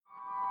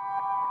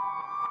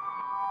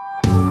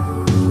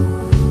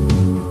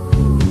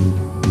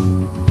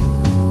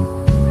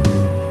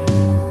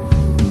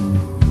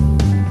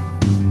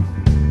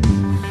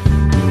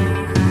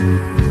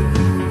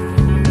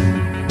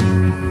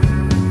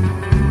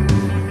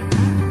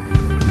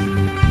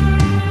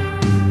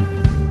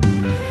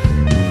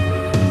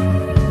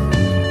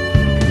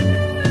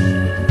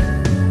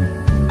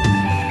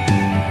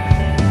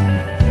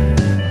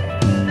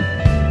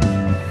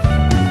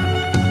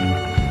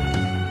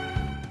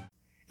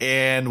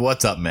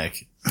What's up,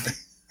 Mick?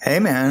 Hey,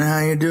 man. How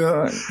you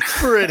doing?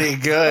 Pretty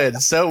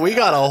good. So we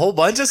got a whole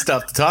bunch of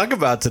stuff to talk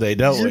about today,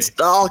 don't we?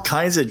 Just all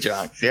kinds of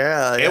junk.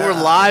 Yeah. And we're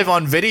live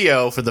on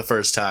video for the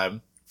first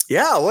time.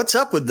 Yeah. What's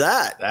up with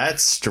that?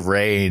 That's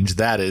strange.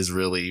 That is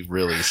really,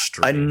 really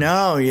strange. I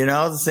know. You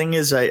know, the thing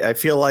is, I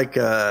feel like,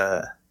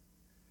 hold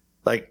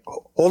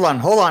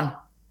on.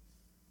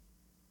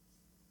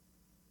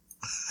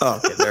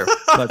 Oh, okay, there.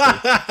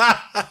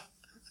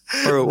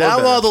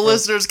 Now all the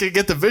listeners can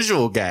get the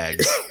visual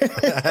gags.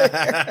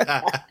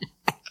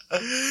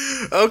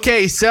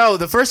 Okay, so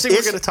the first thing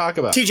we're going to talk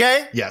about.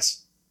 TJ?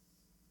 Yes.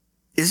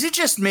 Is it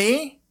just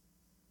me?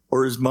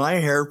 Or is my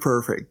hair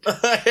perfect?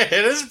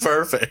 It is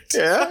perfect.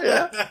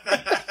 Yeah.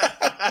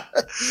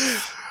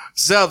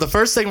 So the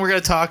first thing we're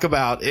going to talk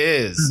about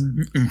is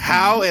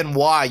how and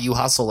why you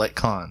hustle at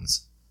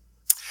cons.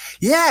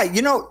 Yeah,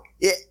 you know,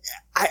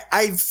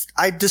 I've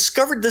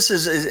discovered this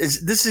is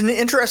this is an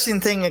interesting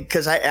thing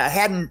because I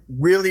hadn't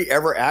really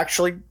ever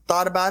actually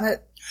thought about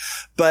it,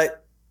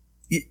 but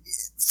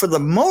for the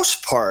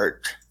most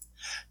part,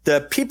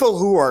 the people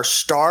who are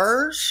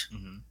stars,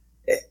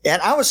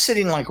 and I was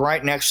sitting like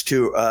right next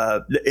to,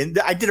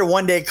 I did a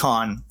 1-day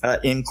con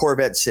in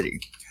Corvette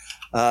City,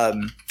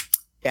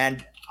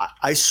 and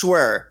I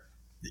swear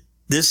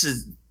this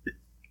is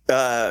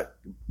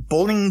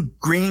Bowling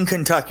Green,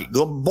 Kentucky.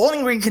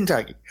 Bowling Green,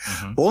 Kentucky.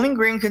 Mm-hmm. Bowling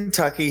Green,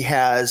 Kentucky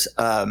has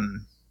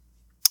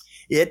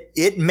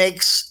it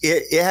makes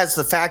it has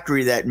the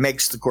factory that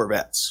makes the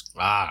Corvettes.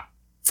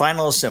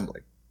 Final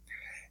assembly,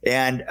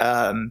 and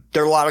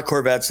there are a lot of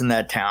Corvettes in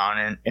that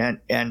town,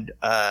 and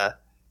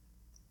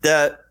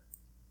the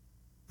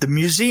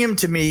museum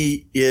to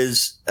me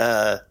is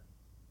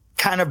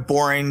kind of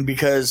boring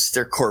because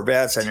they're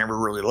Corvettes. I never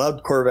really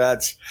loved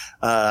Corvettes,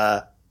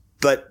 but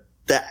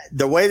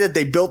the way that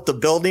they built the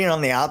building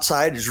on the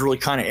outside is really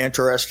kind of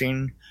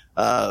interesting.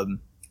 I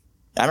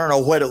don't know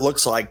what it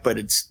looks like, but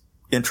it's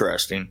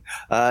interesting.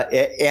 But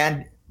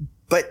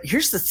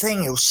here's the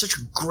thing. It was such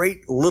a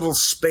great little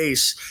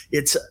space.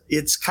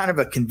 It's kind of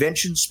a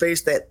convention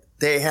space that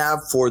they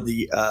have for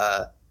the,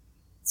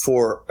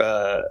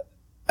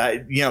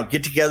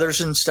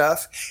 get-togethers and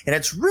stuff. And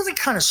it's really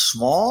kind of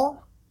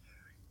small,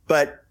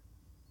 but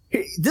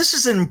this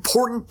is an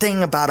important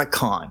thing about a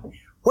con.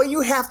 What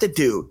you have to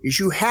do is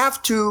you have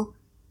to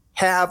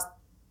have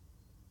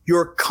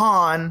your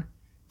con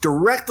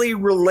directly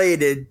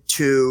related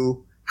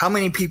to how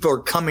many people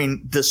are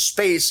coming, the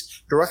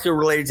space directly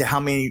related to how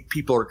many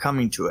people are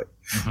coming to it.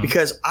 Mm-hmm.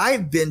 Because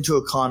I've been to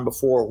a con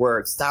before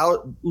where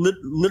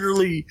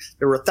literally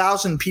there were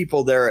 1,000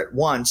 people there at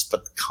once,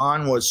 but the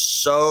con was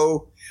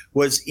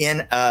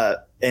in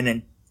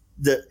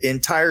the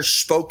entire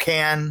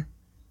Spokane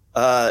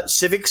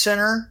Civic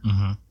Center,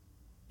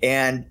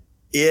 and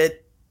it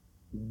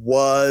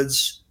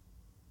was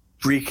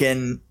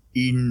freaking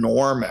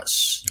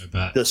enormous.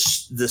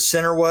 The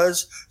center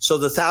was. So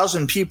the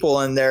 1,000 people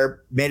in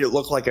there made it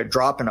look like a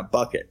drop in a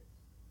bucket.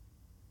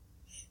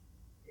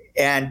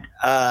 And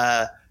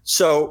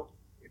so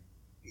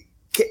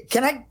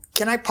can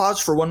I pause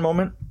for one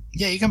moment?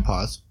 Yeah, you can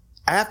pause.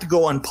 I have to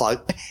go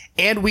unplug.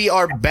 And we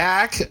are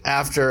back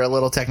after a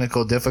little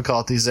technical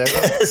difficulties there.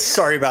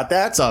 Sorry about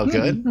that. It's all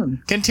good.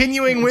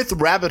 Continuing with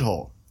Rabbit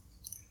Hole.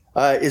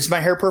 Is my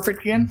hair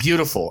perfect again?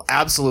 Beautiful.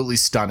 Absolutely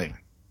stunning.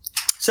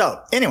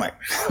 So anyway,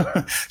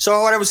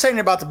 so what I was saying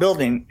about the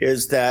building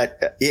is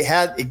that it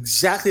had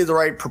exactly the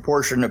right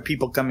proportion of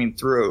people coming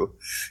through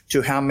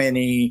to how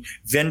many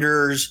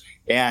vendors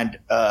and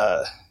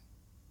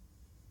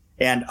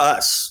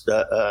us,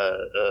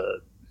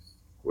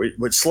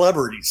 with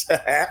celebrities,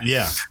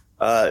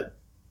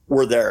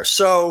 were there.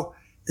 So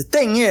the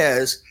thing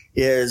is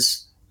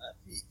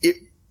it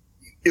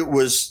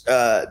was,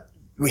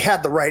 we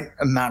had the right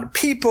amount of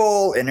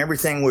people and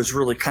everything was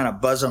really kind of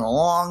buzzing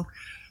along.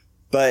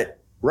 But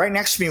right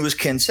next to me was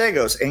Ken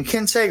Sagos. And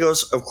Ken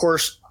Sagos, of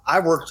course, I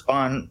worked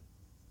on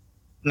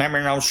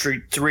Nightmare on Elm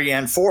Street 3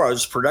 and 4. I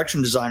was a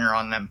production designer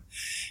on them.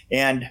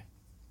 And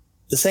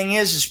the thing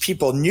is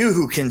people knew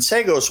who Ken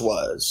Sagos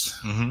was.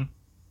 Mm-hmm.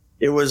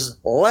 It was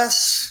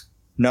less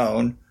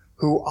known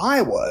who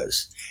I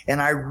was.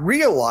 And I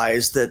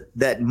realized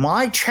that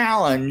my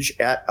challenge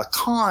at a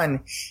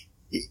con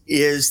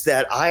is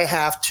that I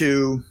have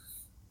to,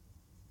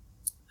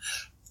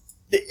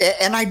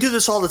 and I do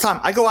this all the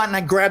time. I go out and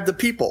I grab the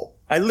people.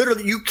 I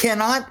literally, you could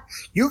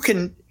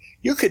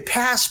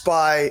pass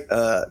by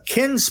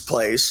Ken's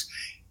place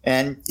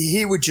and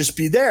he would just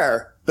be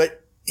there,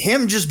 but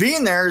him just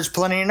being there is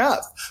plenty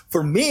enough.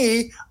 For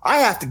me, I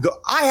have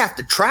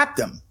to trap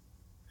them.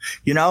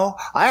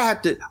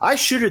 I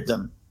shooted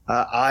them.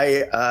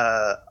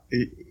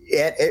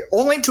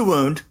 Only to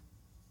wound.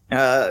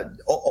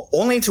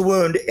 Only to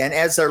wound. And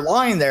as they're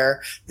lying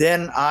there,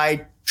 then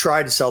I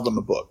try to sell them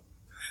a book.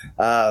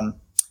 But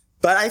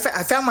I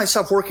found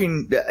myself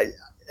working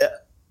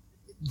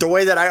the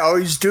way that I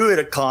always do at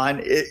a con.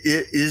 It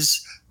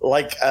is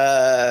like,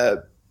 I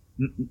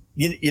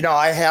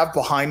have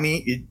behind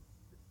me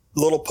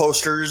little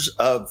posters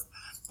of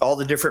all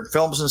the different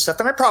films and stuff,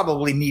 and I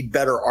probably need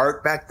better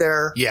art back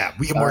there. Yeah,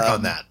 we can work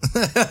on that.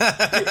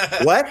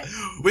 What?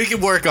 We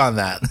can work on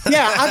that.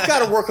 Yeah, I've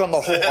got to work on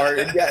the whole art.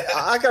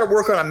 I got to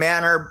work on a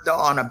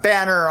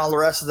banner, all the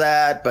rest of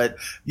that. But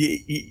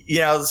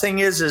the thing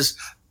is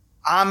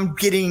I'm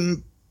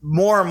getting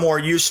more and more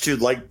used to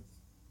like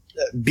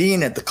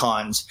being at the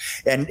cons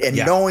and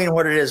knowing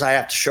what it is I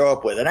have to show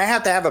up with. And I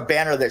have to have a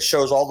banner that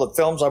shows all the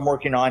films I'm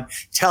working on,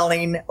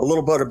 telling a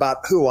little bit about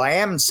who I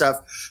am and stuff,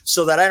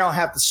 so that I don't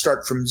have to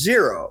start from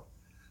zero.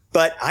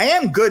 But I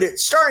am good at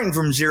starting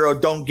from zero,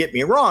 don't get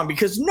me wrong,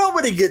 because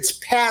nobody gets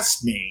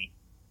past me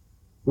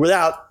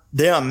without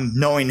them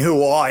knowing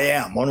who I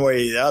am one way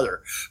or the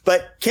other.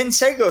 But Ken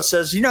Sago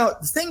says, the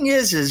thing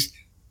is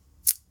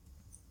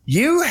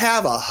you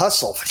have a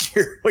hustle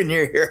when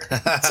you're here.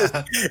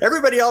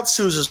 Everybody else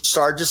who's a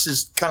star just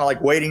is kind of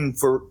like waiting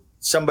for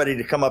somebody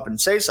to come up and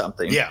say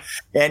something. Yeah.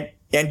 And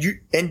you,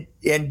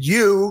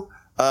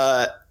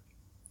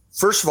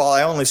 first of all,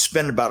 I only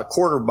spend about a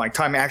quarter of my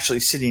time actually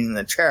sitting in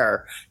the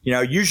chair.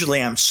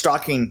 Usually I'm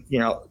stalking,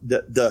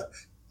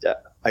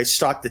 I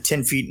stalk the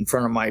 10 feet in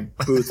front of my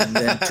booth and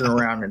then turn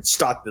around and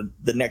stalk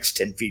the next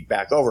 10 feet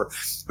back over,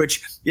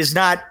 which is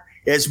not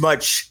as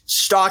much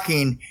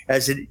stalking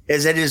as it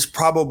is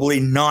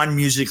probably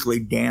non-musically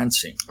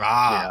dancing.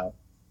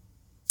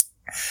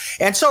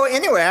 And so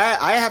anyway,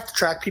 I have to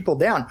track people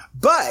down,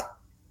 but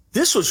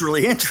this was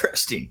really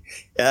interesting.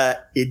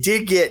 It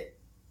did get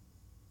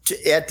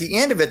at the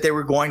end of it, they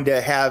were going to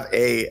have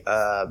a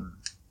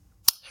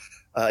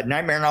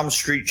Nightmare on Elm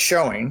Street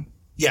showing.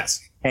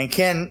 Yes. And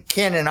Ken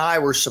and I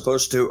were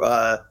supposed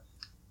to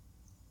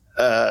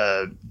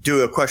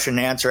do a question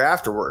and answer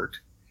afterward.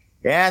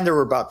 And there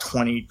were about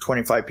 20,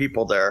 25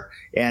 people there.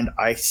 And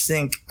I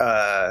think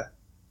and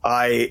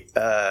I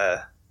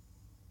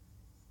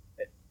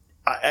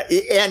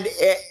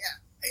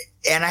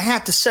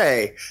have to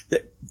say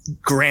that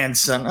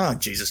grandson, oh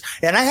Jesus.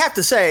 And I have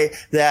to say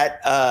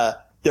that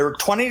there were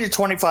 20 to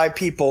 25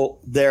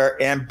 people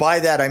there. And by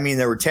that, I mean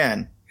there were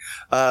 10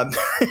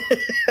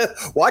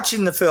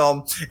 watching the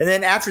film. And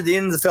then after the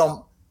end of the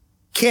film,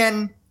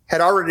 Ken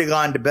had already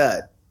gone to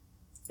bed.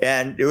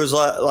 And it was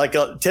like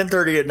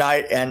 10:30 at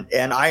night, and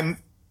I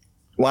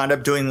wound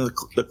up doing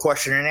the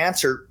question and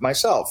answer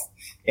myself.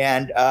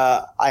 And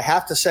I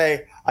have to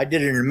say, I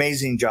did an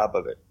amazing job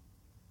of it.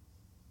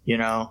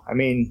 I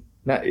mean,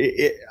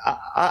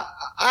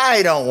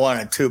 I don't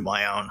want to toot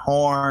my own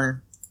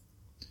horn.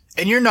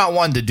 And you're not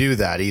one to do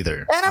that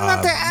either. And I'm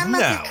not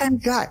that kind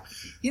of guy.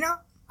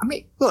 I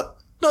mean,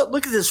 look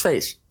at this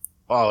face.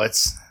 Oh,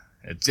 it's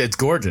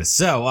gorgeous.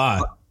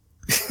 So,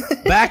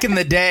 back in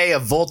the day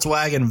of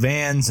Volkswagen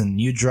vans and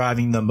you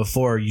driving them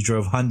before you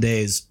drove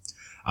Hyundais,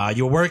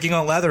 you were working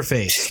on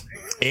Leatherface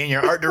and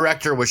your art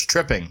director was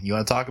tripping. You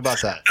want to talk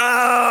about that?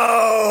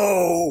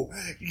 Oh,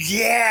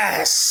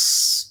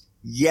 yes.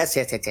 Yes.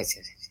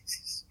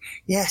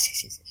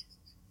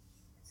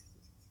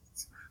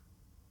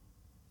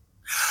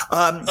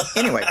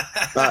 Anyway,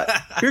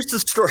 here's the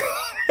story.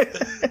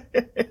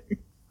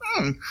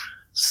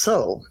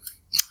 So,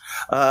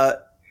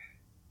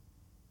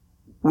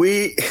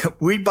 we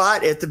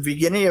bought at the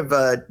beginning of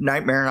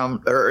Nightmare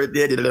on or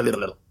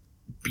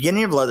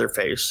beginning of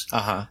Leatherface.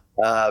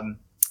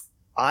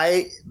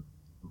 My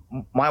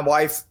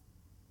wife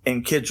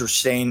and kids were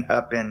staying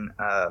up in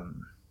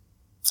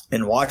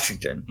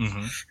Washington,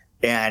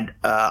 and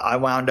I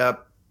wound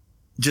up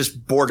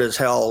just bored as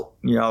hell,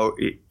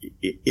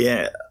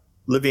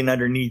 living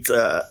underneath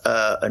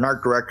an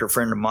art director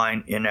friend of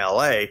mine in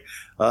L.A.,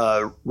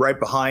 right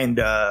behind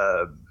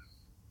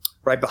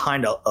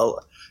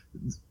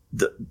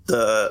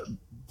the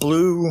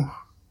blue,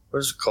 what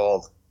is it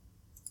called?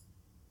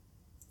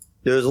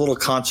 There was a little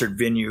concert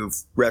venue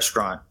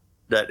restaurant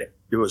that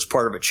it was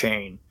part of a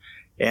chain.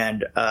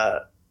 And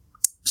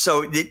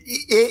so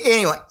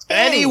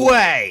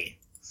anyway,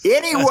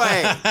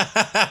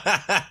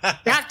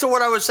 back to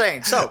what I was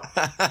saying. So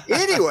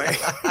anyway,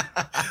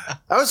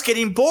 I was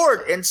getting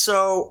bored. And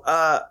so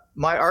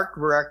my art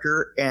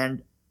director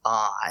and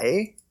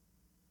I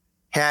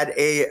had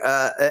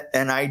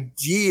an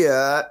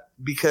idea,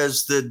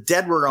 because the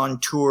Dead were on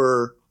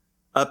tour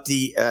up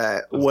the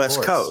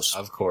West Coast.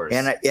 Of course.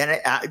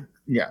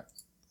 Yeah,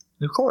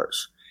 of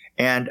course.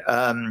 And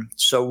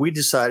so we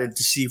decided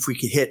to see if we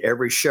could hit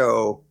every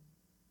show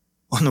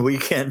on the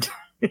weekend,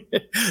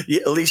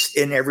 at least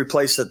in every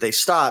place that they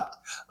stopped,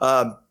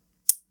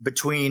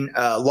 between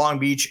Long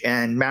Beach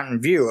and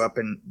Mountain View,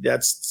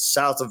 that's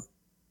south of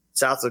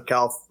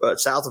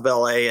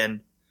LA and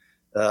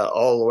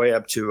all the way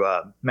up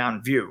to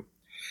Mountain View.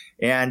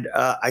 And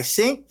I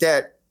think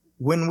that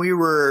when we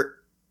were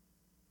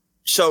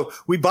so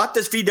we bought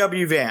this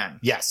VW van.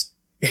 Yes.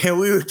 And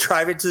we would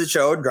drive it to the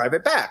show and drive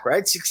it back,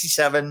 right?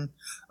 67.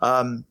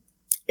 And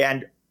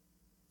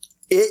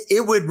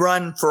it would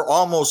run for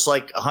almost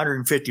like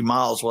 150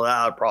 miles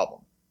without a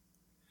problem.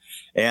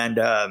 And,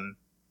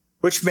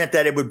 which meant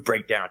that it would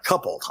break down a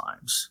couple of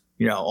times,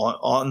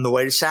 on the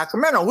way to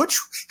Sacramento, which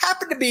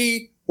happened to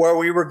be where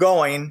we were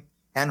going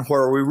and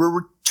where we were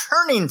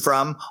returning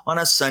from on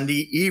a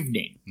Sunday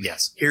evening.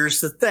 Yes.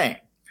 Here's the thing.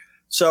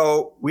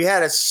 So we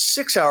had a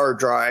 6-hour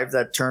drive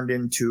that turned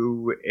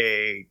into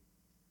a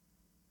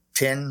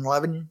 10,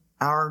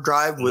 11-hour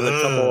drive with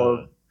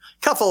a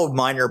couple of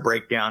minor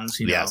breakdowns,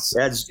 yes.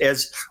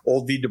 as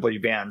old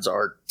VW vans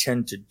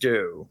tend to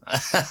do.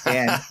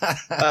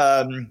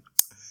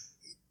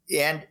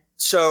 And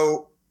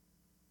so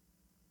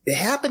it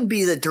happened to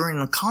be that during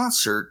the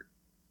concert,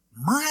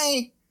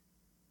 my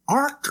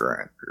art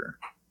director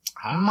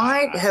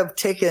might have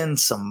taken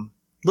some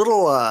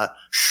little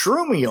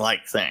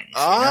shroomy-like things.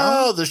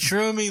 Oh, the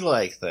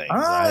shroomy-like things.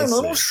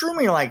 Little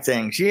shroomy-like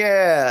things.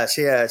 Yes.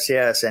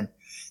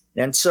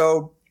 And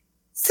so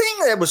thing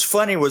that was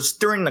funny was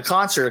during the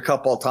concert a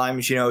couple of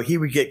times, he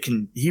would get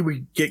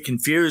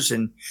confused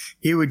and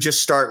he would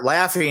just start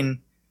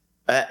laughing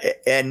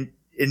and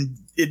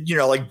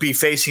like be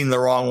facing the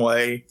wrong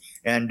way.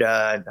 And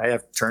I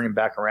have to turn him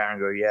back around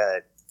and go, yeah,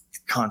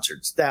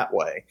 concert's that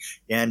way.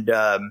 And,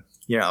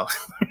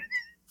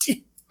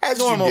 as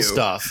normal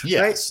stuff.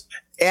 Yes.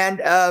 Right?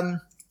 And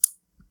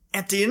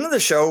at the end of the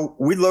show,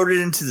 we loaded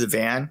into the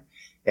van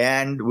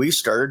and we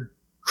started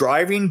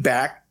driving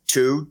back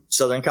to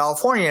Southern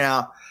California.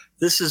 Now,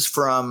 this is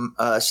from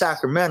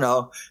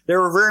Sacramento. There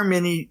were very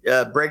many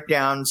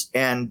breakdowns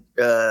and,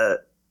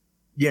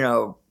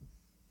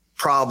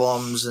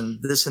 problems and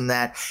this and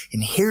that.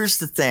 And here's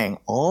the thing,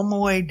 all the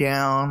way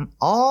down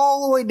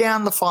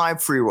the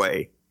 5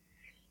 freeway,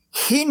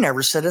 he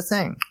never said a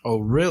thing. Oh,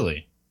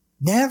 really?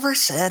 Never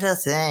said a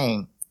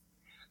thing.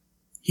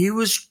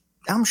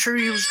 I'm sure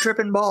he was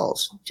tripping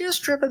balls.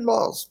 Just tripping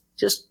balls.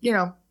 Just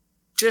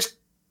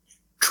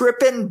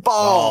tripping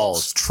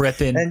balls.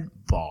 Tripping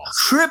balls.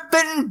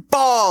 Tripping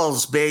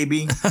balls,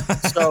 baby.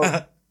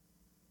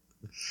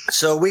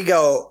 So we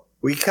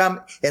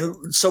come,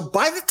 and so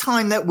by the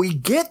time that we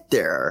get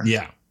there,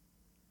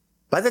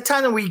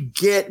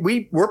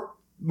 we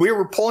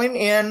were pulling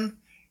in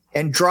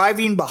and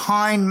driving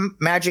behind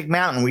Magic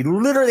Mountain. We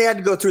literally had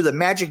to go through the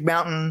Magic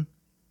Mountain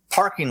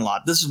parking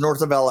lot. This is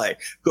north of LA.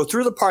 Go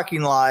through the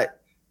parking lot,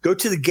 go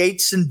to the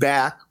gates and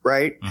back,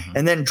 right? Mm-hmm.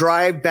 And then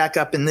drive back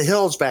up in the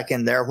hills back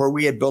in there where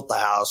we had built the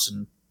house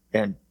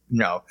and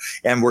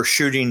we're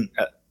shooting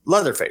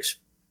Leatherface.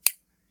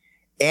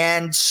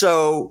 And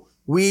so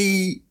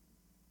we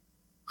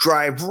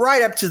drive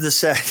right up to the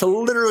set,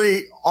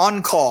 literally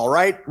on call,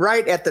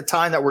 right at the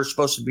time that we're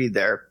supposed to be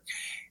there,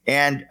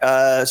 and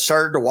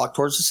started to walk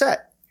towards the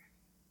set.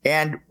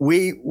 And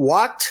we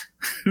walked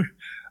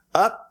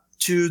up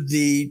to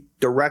the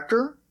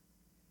director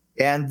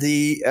and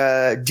the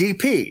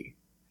DP.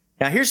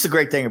 Now, here's the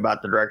great thing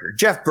about the director,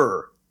 Jeff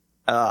Burr.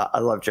 I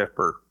love Jeff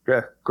Burr,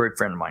 great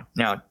friend of mine.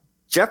 Now,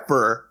 Jeff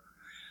Burr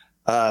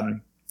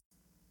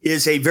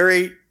is a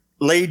very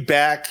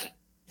laid-back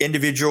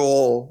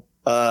individual,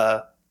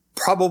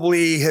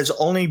 probably has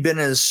only been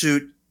in a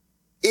suit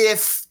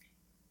if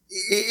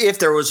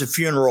there was a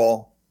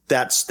funeral.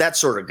 That's that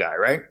sort of guy,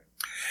 right?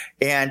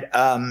 And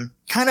I'm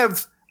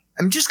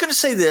just going to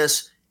say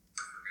this,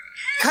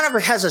 kind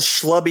of has a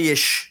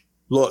schlubbyish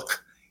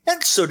look.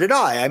 And so did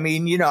I. I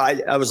mean,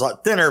 I was a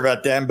lot thinner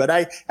about then, but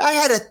I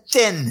had a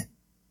thin,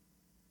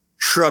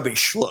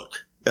 shrubbish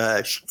look.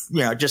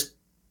 Just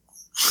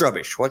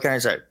shrubbish. What can I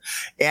say?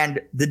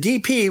 And the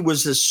DP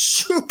was this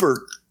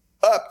super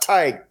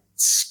uptight,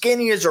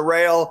 skinny as a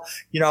rail,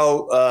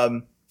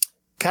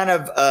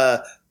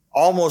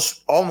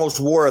 almost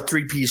wore a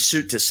 3-piece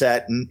suit to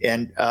set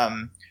and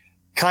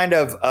kind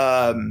of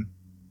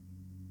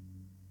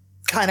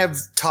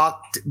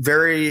talked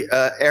very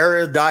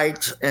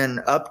erudite and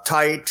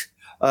uptight,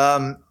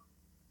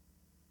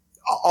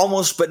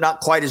 almost, but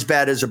not quite as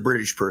bad as a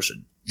British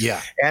person.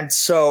 Yeah. And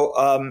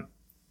so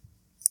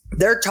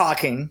they're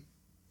talking.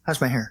 How's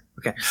my hair?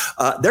 Okay.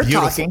 They're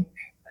Beautiful. Talking,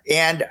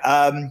 and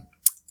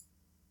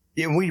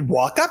we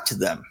walk up to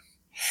them.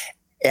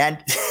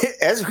 And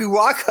as we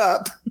walk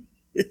up,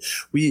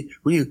 we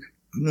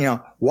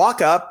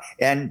walk up,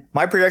 and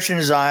my production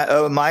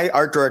design, my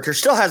art director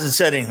still hasn't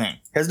said anything,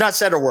 has not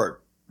said a word,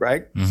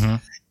 right? Mm-hmm.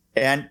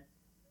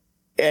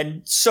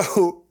 And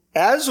so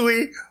as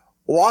we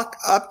walk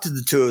up to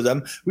the two of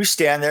them, we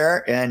stand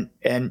there and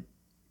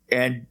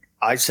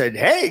I said,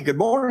 "Hey, good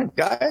morning,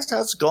 guys.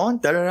 How's it going?"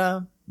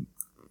 Da-da-da.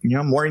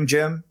 Morning,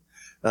 Jim.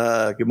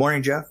 Good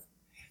morning, Jeff.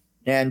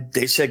 And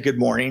they said good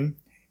morning.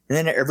 And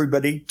then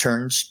everybody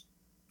turns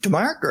to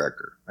my art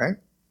director, right?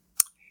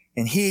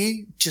 And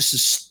he just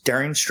is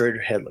staring straight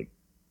ahead like,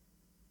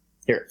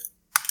 "Here,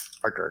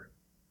 art director."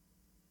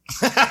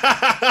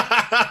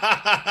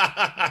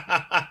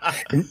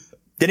 And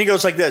then he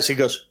goes like this. He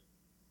goes,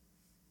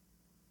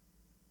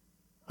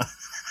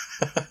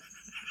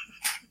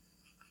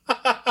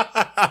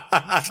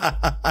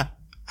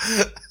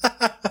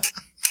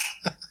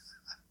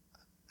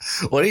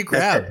 What did he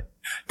grab?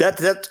 That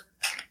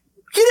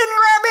he didn't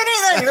grab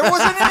anything. There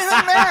wasn't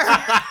anything there.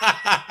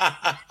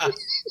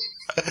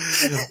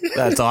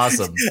 That's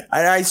awesome.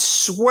 And I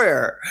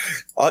swear,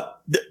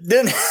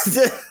 then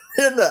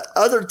the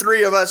other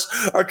three of us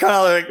are kind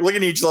of like looking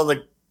at each other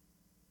like,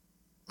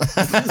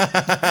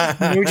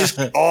 we just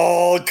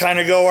all kind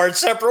of go our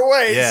separate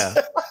ways. Yeah.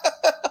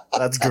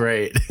 That's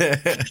great.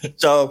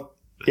 So,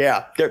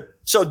 yeah.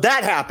 So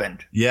that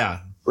happened.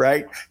 Yeah.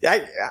 Right.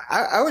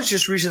 I was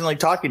just recently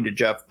talking to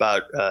Jeff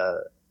about,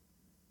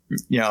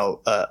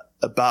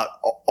 about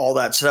all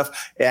that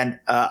stuff, and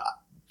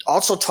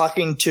also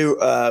talking to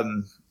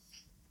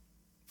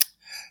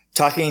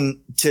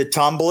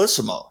Tom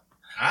Bellissimo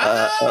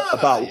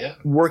about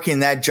working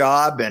that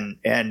job, and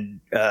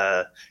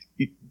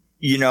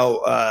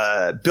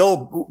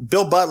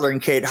Bill Butler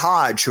and Kate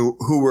Hodge,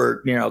 who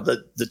were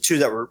the two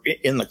that were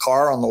in the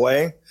car on the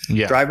way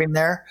driving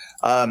there.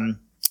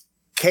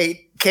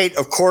 Kate,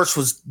 of course,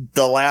 was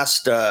the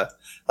last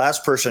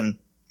person.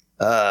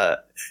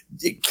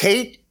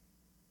 Kate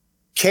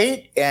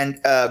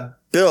and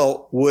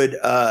Bill would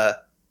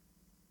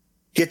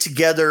get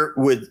together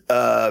with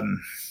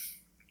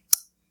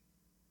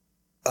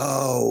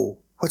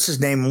what's his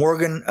name?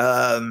 Morgan,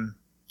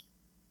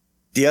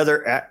 the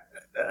other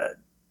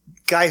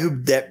guy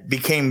that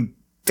became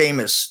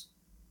famous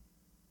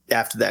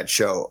after that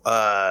show.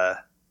 Why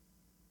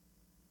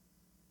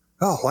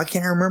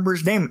can't I remember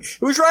his name?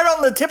 It was right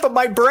on the tip of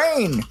my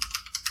brain.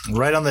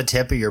 Right on the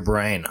tip of your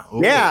brain.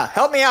 Ooh. Yeah,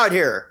 help me out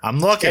here. I'm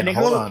looking.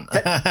 Hold on.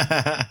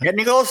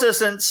 Technical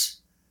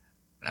assistance.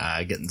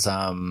 Getting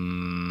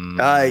some.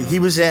 He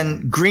was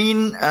in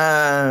Green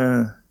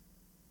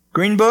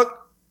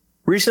Book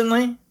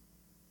recently.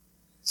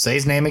 Say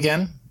his name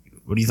again.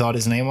 What do you thought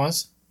his name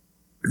was?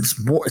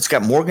 It's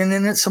got Morgan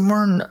in it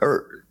somewhere,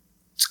 or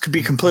it could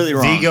be completely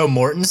wrong. Viggo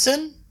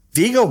Mortensen.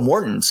 Viggo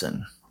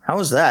Mortensen. How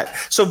was that?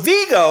 So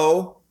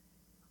Viggo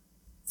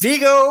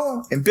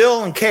and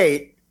Bill and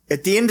Kate,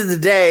 at the end of the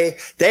day,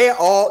 they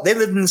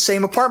lived in the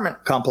same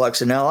apartment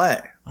complex in LA,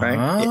 right?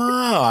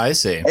 Oh, I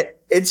see.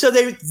 And so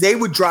they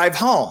would drive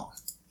home.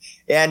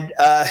 And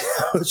I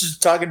was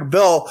just talking to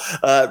Bill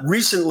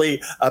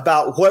recently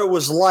about what it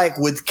was like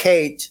with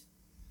Kate.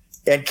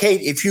 And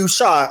Kate, if you've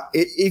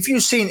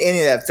seen any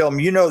of that film,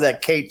 you know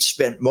that Kate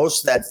spent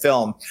most of that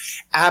film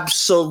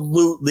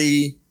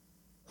absolutely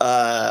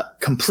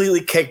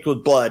completely caked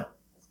with blood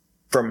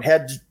from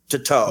head to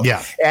toe.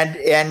 Yeah.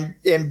 And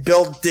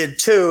Bill did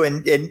too.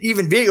 And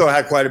even Viggo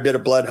had quite a bit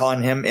of blood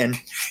on him. And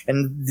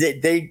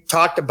they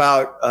talked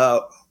about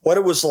what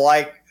it was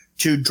like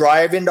to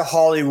drive into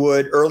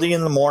Hollywood early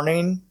in the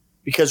morning,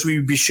 because we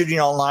would be shooting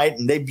all night,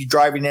 and they'd be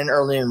driving in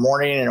early in the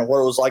morning, and what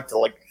it was like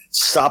to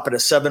stop at a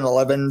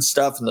 7-Eleven and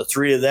stuff, and the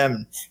three of them,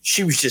 and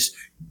she was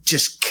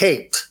just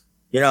caked.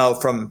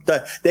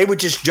 They would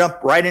just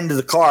jump right into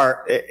the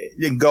car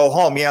and go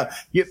home.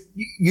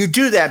 You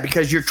do that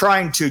because you're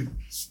trying to,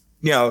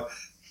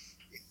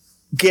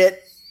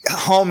 get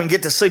home and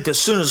get to sleep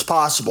as soon as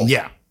possible.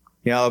 Yeah.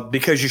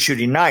 Because you're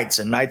shooting nights,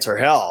 and nights are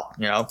hell.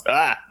 Nights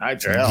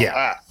are hell.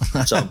 Yeah.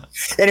 So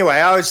anyway,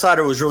 I always thought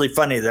it was really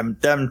funny them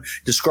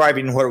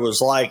describing what it was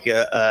like,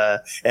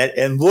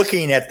 and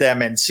looking at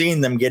them and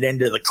seeing them get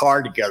into the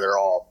car together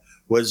all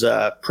was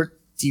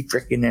pretty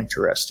freaking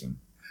interesting.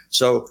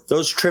 So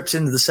those trips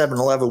into the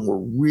 7-Eleven were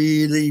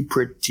really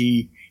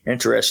pretty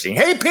interesting.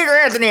 Hey, Peter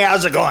Anthony,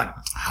 how's it going?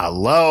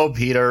 Hello,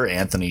 Peter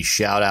Anthony.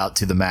 Shout out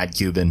to the Mad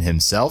Cuban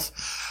himself.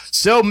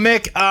 So,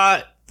 Mick,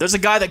 there's a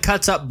guy that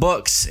cuts up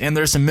books, and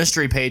there's some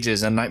mystery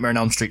pages on Nightmare on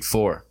Elm Street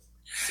 4.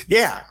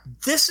 Yeah,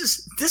 this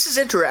is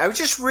interesting. I was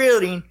just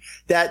reading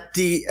that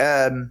the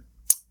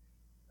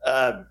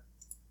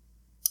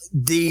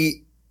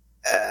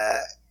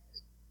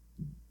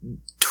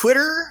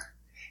Twitter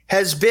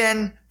has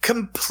been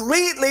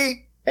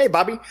completely. Hey,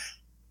 Bobby.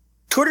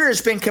 Twitter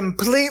has been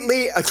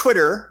completely a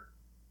Twitter,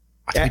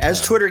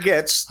 as Twitter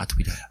gets.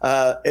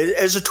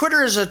 As a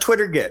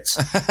Twitter gets,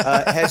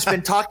 has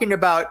been talking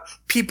about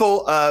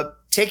people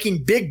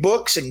taking big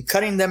books and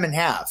cutting them in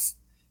half,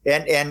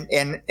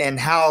 and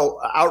how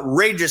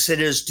outrageous it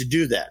is to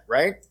do that,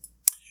 right?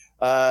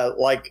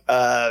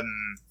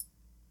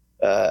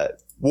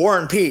 War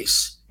and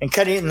Peace, and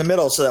cutting it in the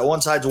middle so that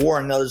one side's war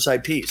and the other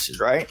side peace is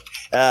right,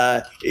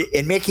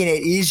 and making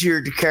it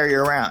easier to carry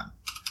around.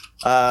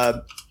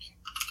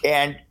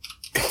 And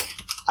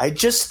it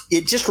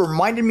just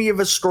reminded me of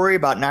a story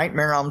about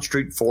Nightmare on Elm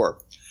Street 4.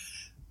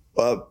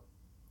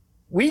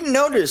 We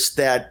noticed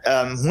that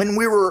when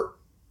we were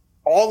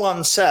all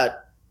on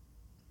set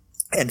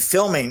and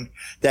filming,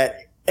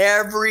 that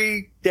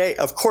every day,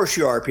 of course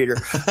you are, Peter,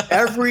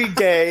 every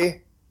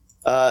day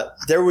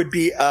there would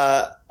be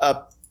a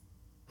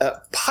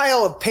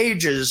pile of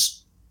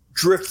pages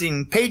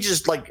drifting,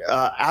 pages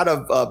out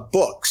of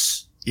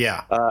books.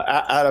 Yeah.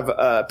 Out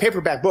of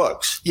paperback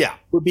books. Yeah.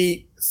 Would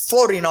be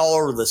floating all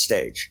over the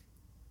stage.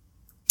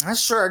 I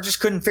just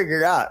couldn't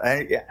figure it out.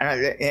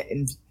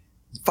 And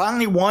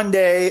finally one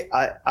day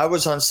I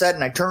was on set,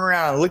 and I turned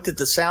around and looked at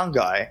the sound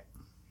guy.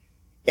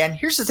 And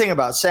here's the thing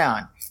about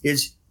sound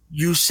is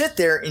you sit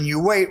there and you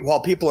wait while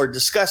people are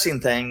discussing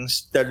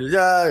things.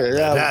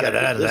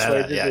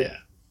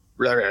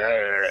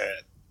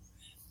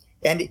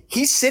 And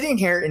he's sitting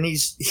here and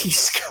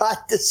he's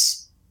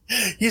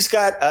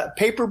got a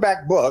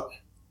paperback book,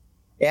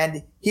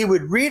 and he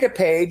would read a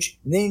page,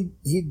 and then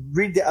he'd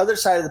read the other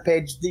side of the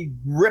page, he'd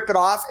rip it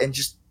off and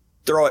just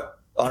throw it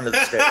onto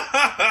the stage.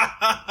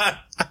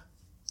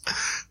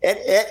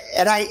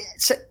 And I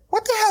said,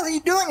 "What the hell are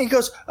you doing?" He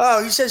goes,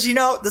 "Oh," he says,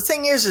 "the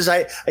thing is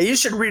I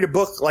used to read a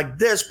book like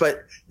this,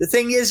 but the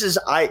thing is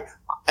I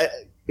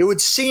it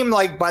would seem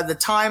like by the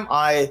time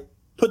I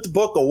put the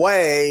book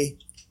away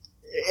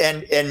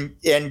and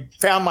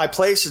found my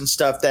place and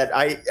stuff, that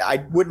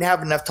I wouldn't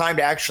have enough time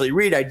to actually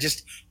read. I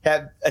just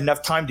have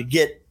enough time to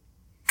get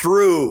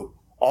through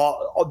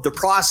all the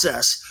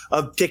process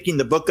of picking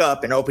the book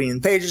up and opening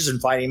the pages and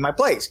finding my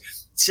place."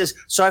 He says,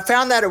 "So I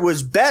found that it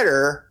was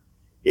better."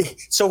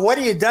 So what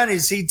he had done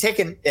is he'd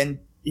taken, and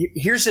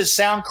here's his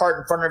sound cart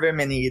in front of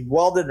him, and he had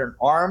welded an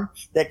arm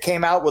that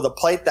came out with a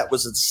plate that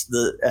was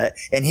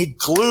and he'd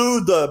glue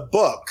the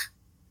book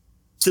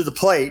to the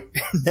plate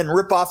and then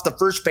rip off the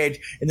first page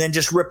and then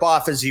just rip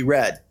off as he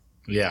read.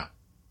 Yeah.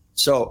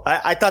 So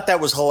I thought that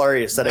was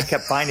hilarious that I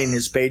kept finding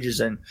his pages,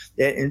 and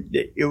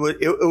it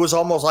was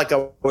almost like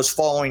I was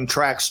following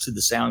tracks to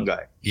the sound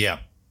guy. Yeah.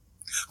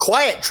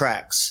 Quiet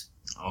tracks.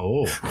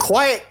 Oh.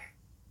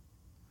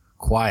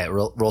 Quiet,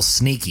 real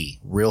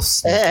sneaky,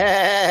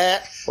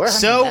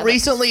 So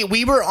recently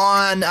we were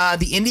on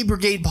the Indie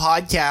Brigade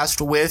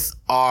podcast with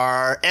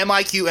our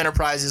MIQ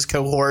Enterprises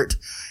cohort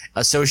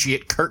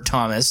associate Kurt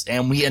Thomas,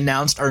 and we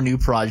announced our new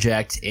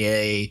project.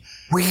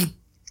 We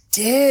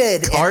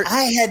did. And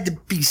I had to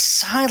be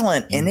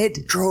silent, and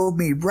it drove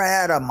me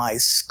right out of my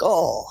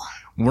skull.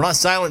 We're not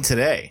silent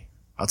today.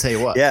 I'll tell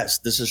you what. Yes,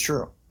 this is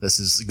true. This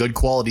is good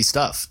quality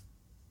stuff.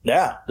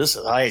 Yeah, this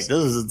is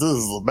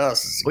the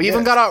best. We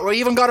even got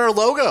our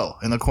logo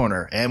in the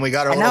corner, and we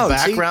got our little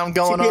background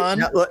going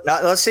on.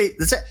 Let's see.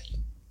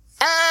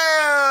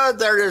 Ah,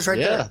 there it is, right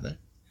there.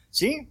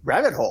 See,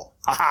 rabbit hole.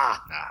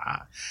 Nah.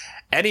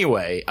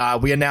 Anyway,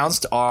 we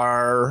announced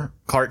our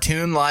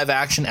cartoon live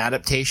action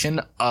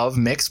adaptation of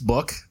Mick's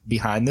book,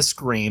 Behind the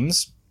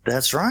Screams.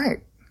 That's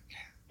right.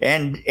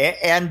 And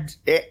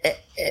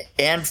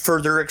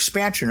further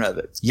expansion of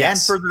it.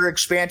 Yes. And further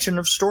expansion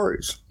of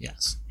stories.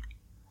 Yes.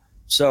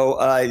 So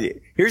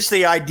here's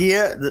the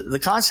idea. The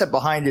concept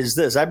behind it is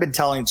this. I've been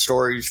telling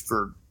stories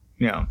for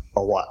a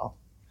while,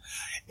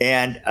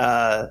 and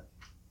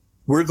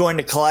we're going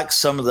to collect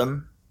some of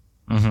them,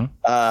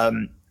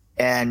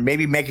 and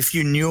maybe make a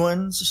few new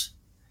ones,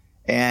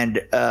 and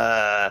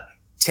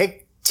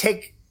take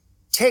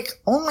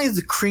only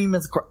the cream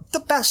of the crop,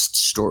 the best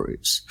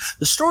stories,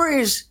 the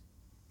stories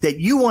that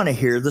you want to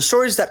hear, the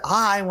stories that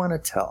I want to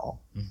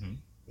tell,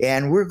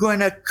 and we're going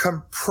to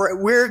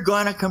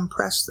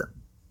compress them.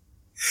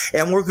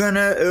 And we're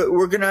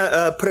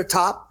gonna put a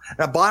top and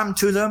a bottom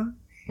to them,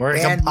 and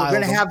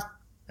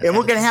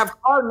we're gonna have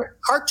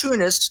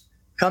cartoonists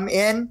come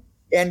in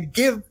and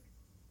give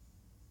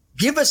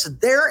us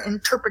their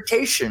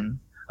interpretation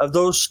of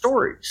those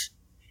stories,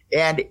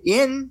 and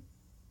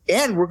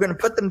we're gonna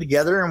put them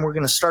together, and we're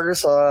gonna start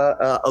us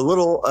a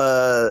little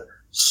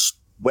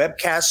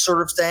webcast sort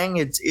of thing.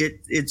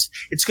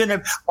 It's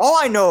gonna. All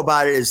I know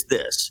about it is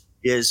this: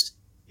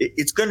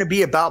 it's going to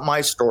be about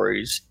my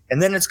stories,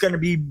 and then it's going to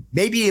be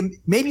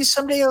maybe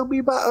someday it'll be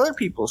about other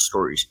people's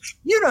stories.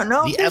 You don't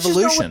know. The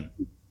evolution.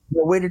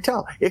 No way to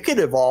tell. It could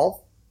evolve.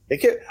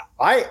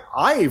 I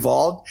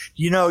evolved.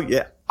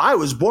 I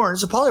was born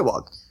as a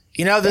pollywog.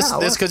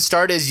 This could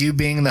start as you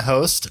being the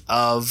host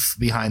of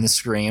Behind the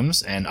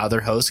Screams, and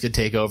other hosts could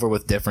take over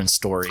with different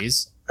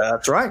stories.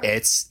 That's right.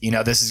 It's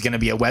this is going to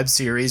be a web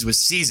series with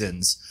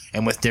seasons,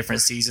 and with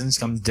different seasons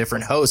comes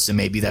different hosts, and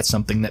maybe that's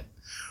something that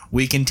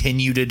we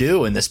continue to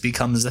do, and this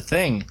becomes a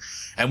thing.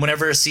 And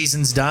whenever a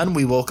season's done,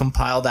 we will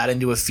compile that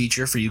into a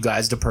feature for you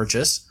guys to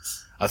purchase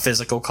a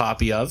physical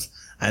copy of,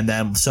 and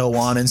then so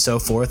on and so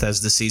forth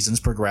as the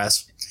seasons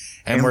progress.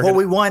 And what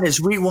we want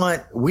is we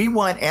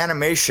want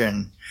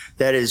animation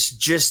that is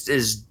just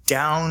as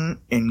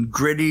down and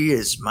gritty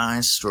as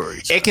my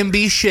stories. It can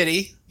be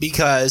shitty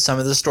because some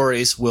of the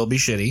stories will be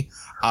shitty.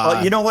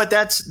 Well, you know what?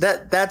 That's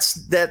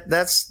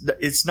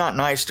it's not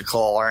nice to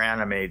call our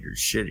animators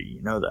shitty.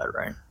 You know that,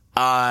 right?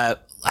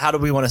 How do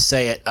we want to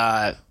say it?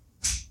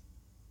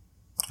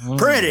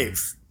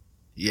 Primitive.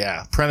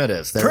 Yeah,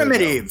 primitive.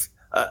 Primitive.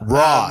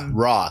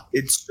 Raw.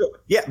 It's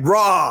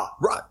raw.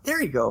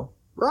 There you go.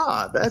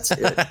 Raw. That's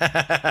it.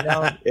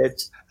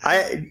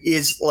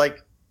 It's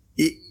like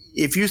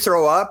if you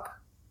throw up.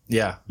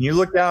 Yeah. You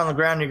look down on the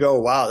ground and you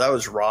go, wow, that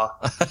was raw.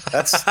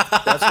 That's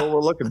what we're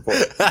looking for.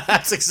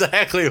 That's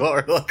exactly what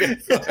we're looking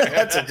for.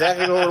 That's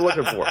exactly what we're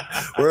looking for.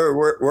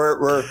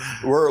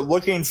 We're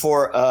looking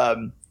for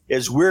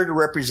as weird a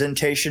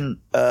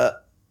representation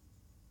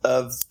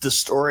of the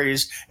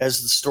stories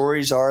as the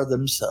stories are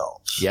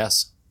themselves.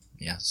 Yes.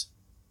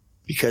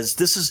 Because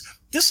this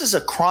is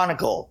a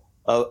chronicle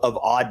of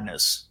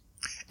oddness.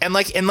 And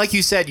like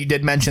you said, you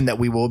did mention that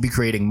we will be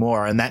creating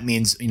more, and that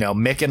means,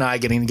 Mick and I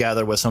getting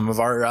together with some of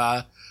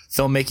our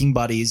filmmaking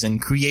buddies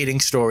and creating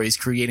stories,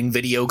 creating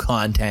video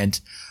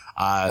content,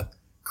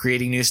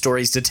 creating new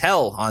stories to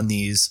tell on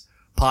these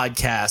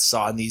podcasts,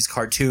 on these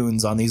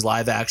cartoons, on these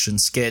live action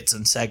skits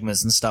and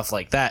segments and stuff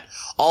like that.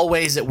 All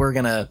ways that we're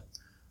gonna,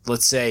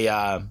 let's say,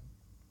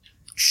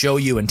 show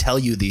you and tell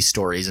you these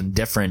stories in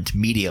different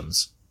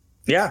mediums.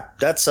 Yeah,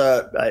 that's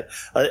I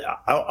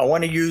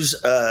want to use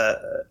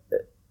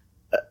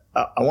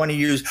I don't want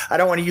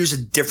to use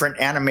a different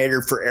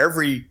animator for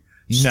every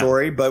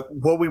story, but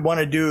what we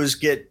want to do is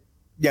get,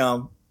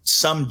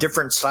 some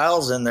different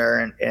styles in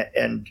there.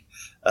 And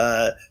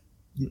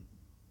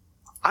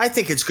I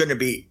think it's going to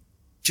be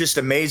just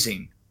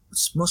amazing.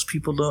 What most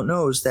people don't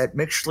know is that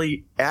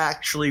Mixley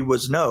actually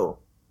was no.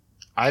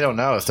 I don't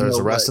know if there's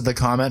a rest of the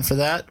comment for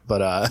that,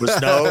 but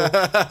was no.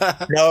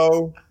 What?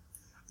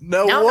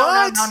 No.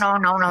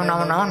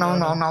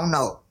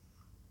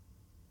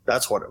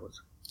 That's what it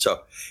was.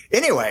 So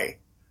anyway,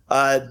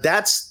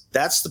 that's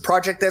the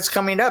project that's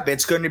coming up.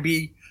 It's going to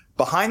be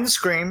Behind the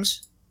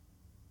Screams,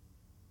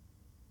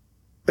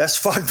 best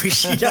fog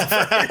machine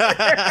ever.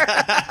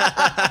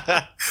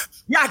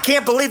 Yeah, I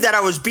can't believe that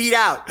I was beat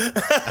out.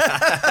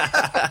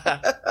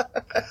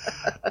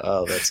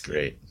 Oh, that's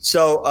great.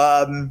 So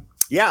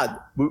yeah,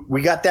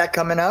 we got that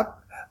coming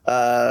up.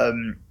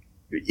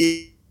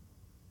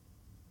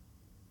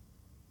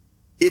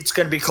 It's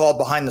going to be called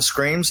Behind the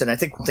Screams, and I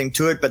think one thing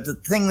to it. But the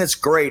thing that's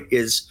great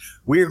is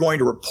we're going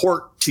to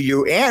report to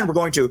you, and we're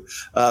going to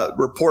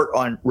report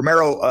on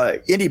Romero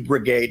Indie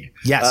Brigade.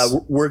 Yes.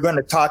 We're going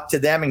to talk to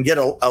them and get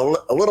a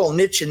little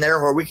niche in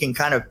there where we can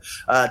kind of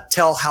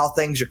tell how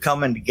things are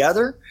coming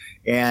together,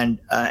 and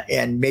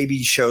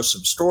maybe show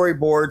some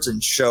storyboards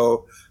and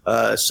show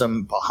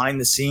some behind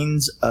the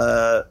scenes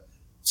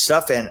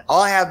stuff. And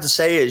all I have to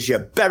say is you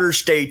better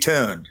stay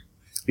tuned,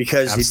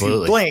 because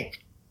Absolutely.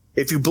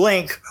 if you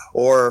blink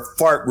or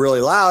fart really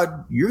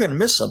loud, you're going to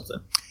miss something.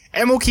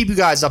 And we'll keep you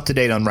guys up to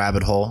date on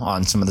Rabbit Hole,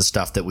 on some of the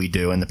stuff that we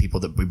do and the people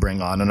that we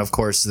bring on. And of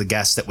course, the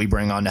guests that we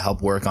bring on to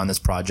help work on this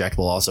project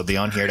will also be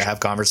on here to have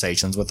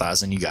conversations with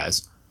us and you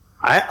guys.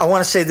 I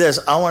want to say this.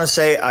 I want to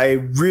say I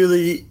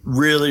really,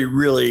 really,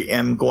 really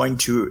am going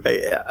to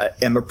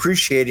am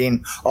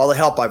appreciating all the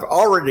help I've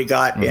already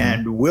got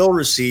and will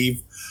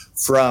receive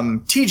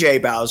from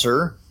TJ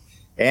Bowser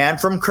and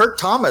from Kirk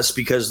Thomas,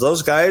 because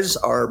those guys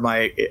are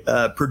my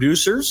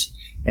producers.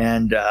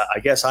 And I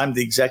guess I'm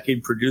the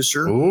executive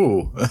producer.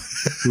 Ooh.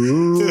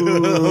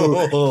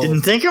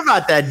 Didn't think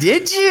about that,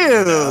 did you?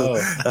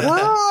 No.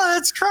 Oh,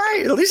 that's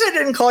right. At least I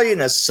didn't call you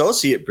an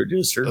associate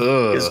producer.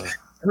 Because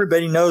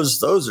everybody knows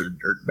those are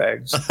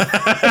dirtbags.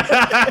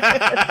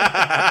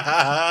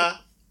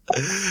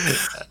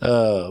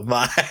 Oh,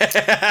 my.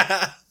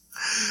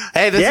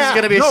 Hey, this is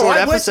going to be a short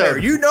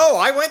episode.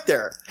 I went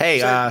there.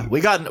 Hey, so,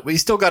 we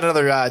still got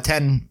another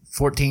 10,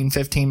 14,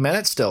 15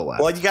 minutes still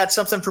left. Well, you got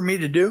something for me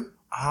to do?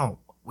 Oh,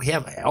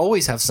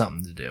 always have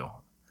something to do.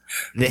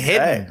 The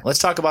Hidden. Let's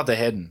talk about The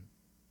Hidden.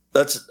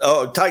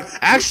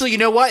 Actually, you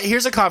know what?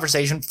 Here's a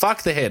conversation.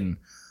 Fuck The Hidden.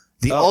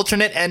 The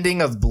alternate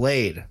ending of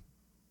Blade.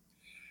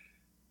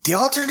 The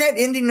alternate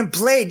ending of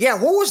Blade. Yeah,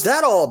 what was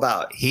that all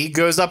about? He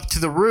goes up to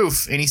the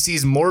roof and he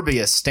sees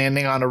Morbius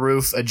standing on a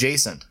roof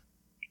adjacent.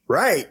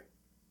 Right.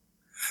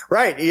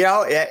 You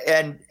know,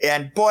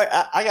 and boy,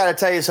 I got to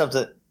tell you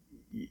something.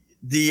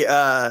 The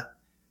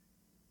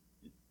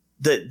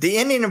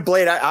ending of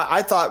Blade,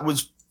 I thought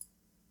was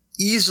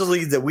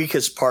easily the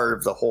weakest part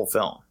of the whole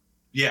film.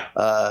 Yeah.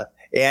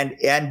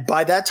 And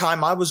by that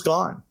time I was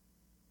gone.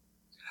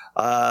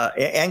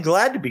 And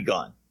glad to be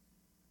gone.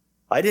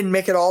 I didn't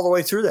make it all the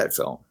way through that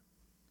film.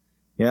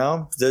 You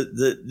know,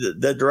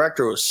 the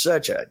director was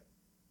such a.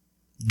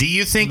 Do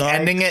you think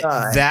ending it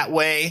that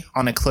way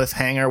on a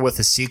cliffhanger with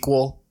a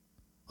sequel,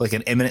 like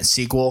an imminent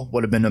sequel,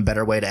 would have been a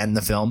better way to end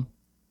the film?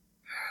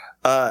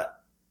 Well,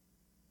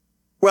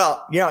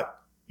 you know,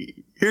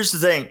 here's the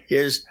thing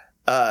is,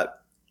 I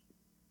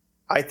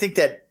think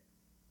that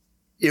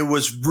it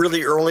was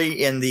really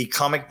early in the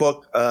comic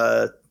book,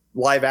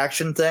 live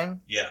action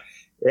thing. Yeah.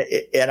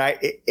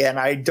 And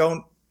I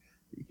don't,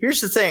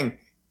 here's the thing.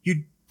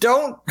 You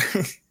don't,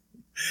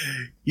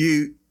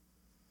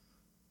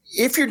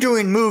 if you're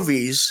doing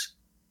movies,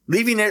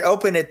 leaving it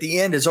open at the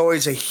end is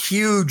always a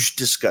huge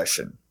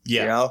discussion.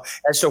 Yeah. You know,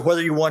 as to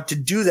whether you want to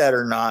do that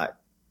or not.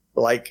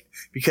 Like,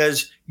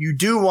 because you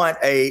do want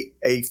a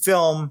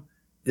film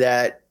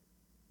that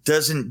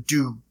doesn't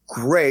do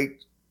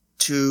great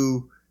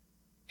to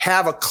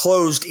have a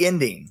closed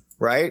ending,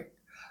 right?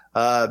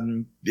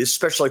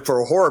 Especially for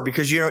a horror,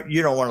 because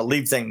you don't want to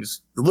leave things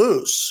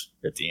loose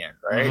at the end,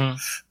 right? Mm-hmm.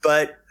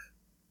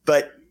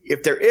 But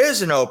if there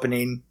is an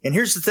opening, and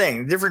here's the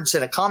thing, the difference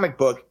in a comic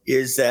book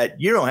is that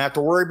you don't have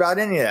to worry about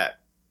any of that.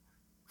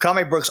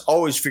 Comic books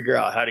always figure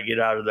out how to get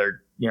out of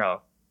their, you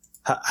know,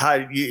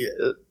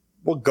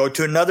 we'll go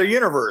to another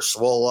universe.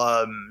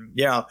 Well,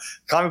 you know,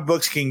 comic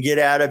books can get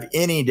out of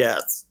any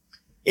death.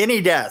 And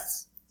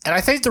I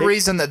think the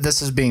reason that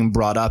this is being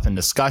brought up in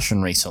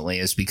discussion recently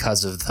is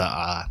because of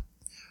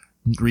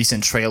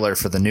recent trailer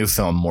for the new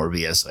film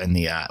Morbius, and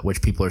the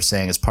which people are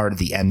saying is part of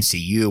the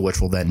MCU, which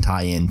will then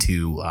tie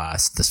into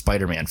the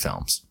Spider-Man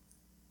films.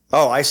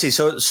 Oh, I see.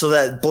 So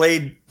that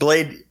Blade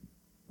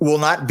will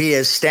not be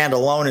as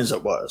standalone as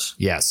it was.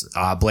 Yes,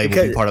 Blade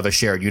will be part of a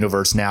shared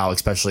universe now,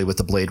 especially with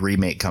the Blade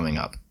remake coming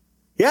up.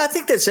 Yeah, I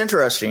think that's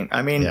interesting.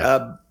 I mean,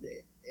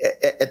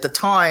 at the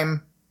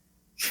time,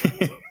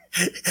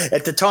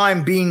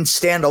 being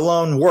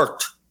standalone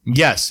worked.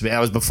 Yes, that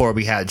was before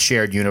we had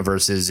shared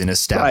universes in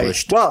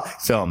established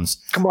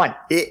films. Come on,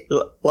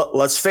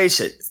 let's face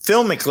it.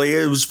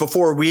 Filmically, it was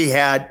before we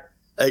had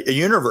a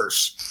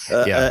universe,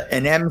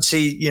 an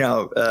MC.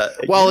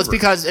 It's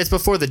because it's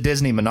before the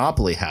Disney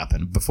monopoly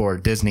happened. Before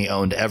Disney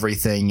owned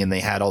everything, and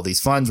they had all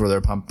these funds where they're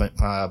pumping.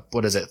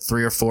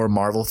 3 or 4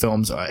 Marvel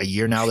films a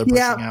year now? They're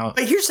pushing out.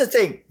 But here's the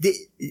thing: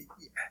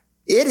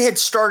 it had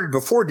started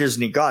before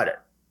Disney got it,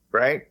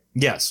 right?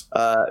 Yes,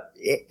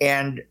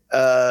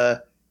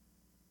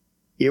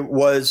 it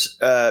was.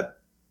 But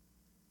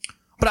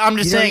I'm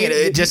just saying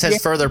it just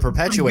has further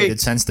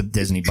perpetuated since the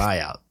Disney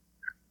buyout.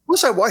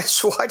 I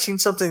was watching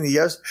something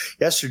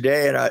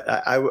yesterday, and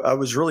I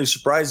was really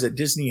surprised that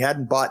Disney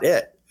hadn't bought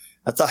it.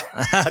 I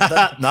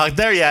thought not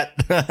there yet.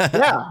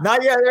 Yeah,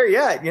 not yet there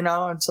yet.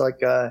 It's like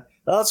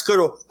let's go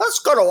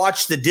to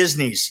watch the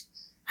Disneys.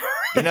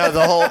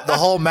 The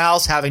whole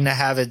mouse having to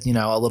have it,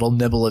 a little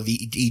nibble of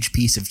each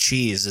piece of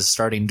cheese is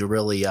starting to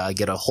really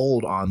get a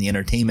hold on the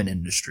entertainment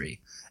industry,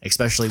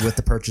 especially with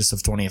the purchase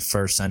of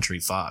 21st Century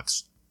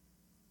Fox.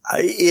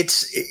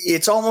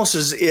 It's almost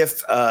as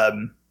if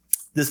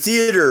the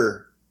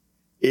theater,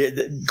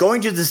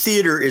 going to the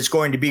theater is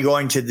going to be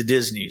going to the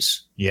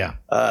Disneys. Yeah.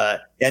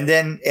 And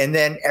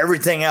then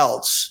everything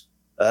else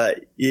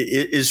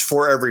is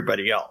for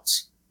everybody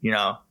else.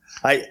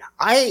 I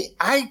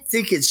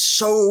think it's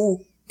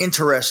so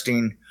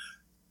interesting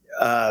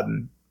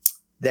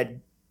that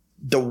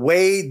the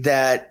way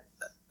that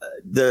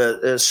the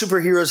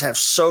superheroes have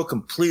so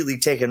completely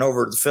taken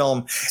over the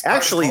film.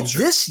 Actually,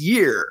 this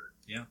year,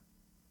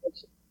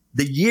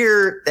 the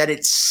year that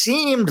it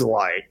seemed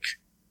like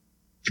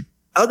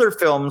other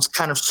films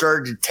kind of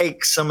started to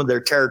take some of their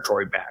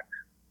territory back.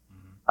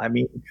 I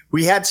mean,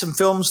 we had some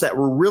films that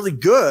were really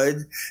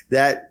good,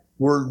 that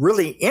were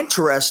really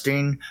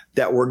interesting,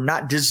 that were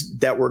not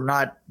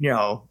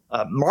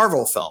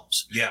Marvel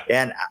films. Yeah.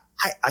 And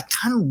I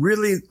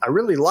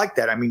really like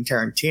that. I mean,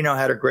 Tarantino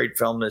had a great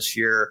film this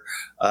year.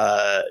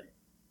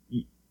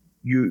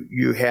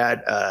 You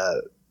had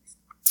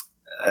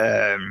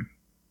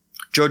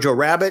Jojo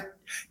Rabbit,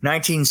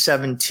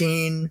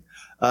 1917,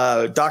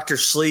 Dr.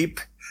 Sleep.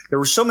 There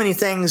were so many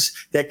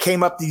things that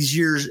came up these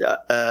years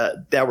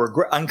that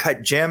were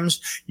uncut gems.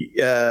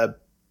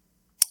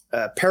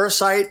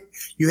 Parasite.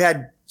 You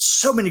had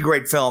so many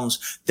great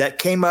films that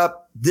came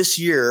up this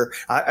year.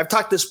 I've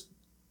talked this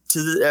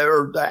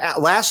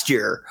last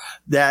year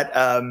that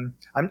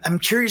I'm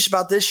curious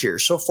about this year.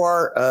 So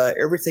far,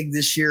 everything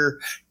this year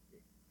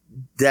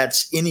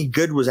that's any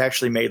good was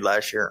actually made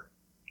last year.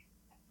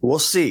 We'll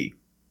see.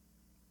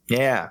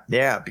 Yeah,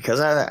 because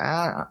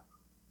I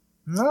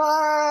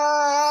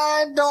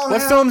don't.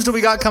 What films do we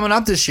got coming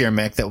up this year,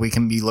 Mick, that we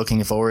can be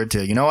looking forward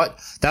to? You know what?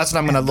 That's what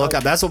I'm going to look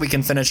up. That's what we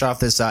can finish off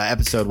this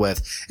episode with,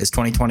 is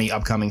 2020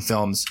 upcoming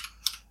films.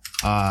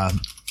 Tell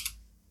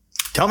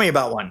me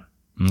about one.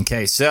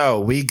 Okay, so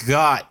we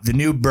got the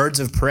new Birds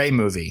of Prey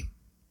movie.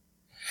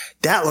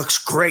 That looks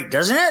great,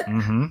 doesn't it?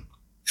 Mm-hmm.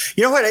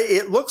 You know what?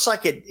 It looks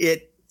like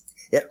it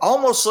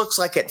almost looks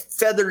like it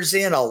feathers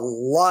in a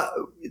lot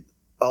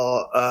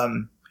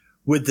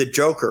with the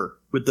Joker,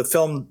 with the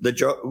film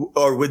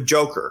with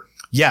Joker.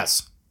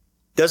 Yes.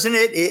 Doesn't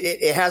it?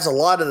 It has a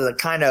lot of the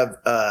kind of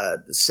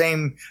the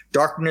same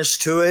darkness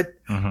to it,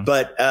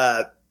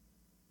 but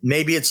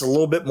maybe it's a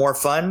little bit more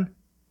fun.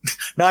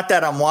 Not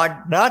that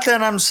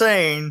I'm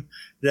saying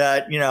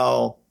that,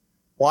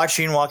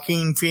 watching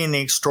Joaquin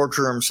Phoenix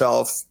torture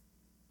himself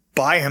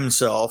by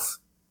himself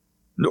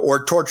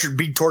or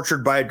be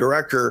tortured by a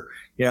director,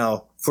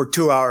 for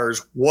 2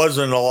 hours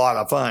wasn't a lot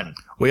of fun.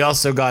 We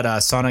also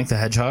got Sonic the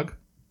Hedgehog.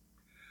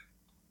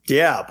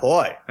 Yeah,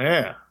 boy.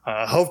 Yeah.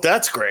 I hope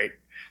that's great.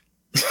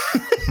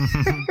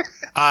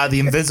 The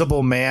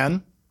Invisible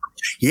Man.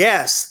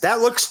 Yes, that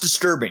looks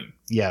disturbing.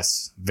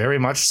 Yes, very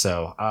much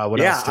so.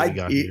 What else do we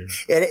got here?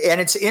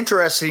 And it's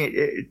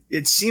interesting.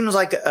 It seems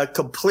like a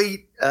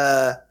complete.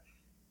 I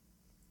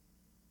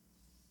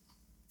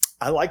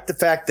like the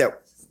fact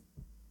that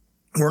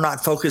we're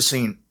not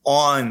focusing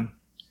on.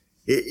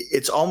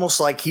 It's almost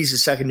like he's a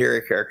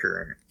secondary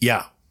character in it.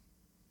 Yeah,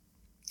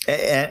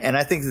 and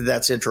I think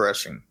that's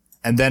interesting.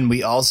 And then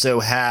we also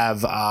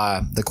have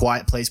The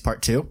Quiet Place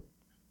Part 2.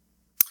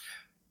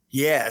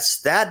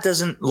 Yes, that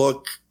doesn't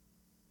look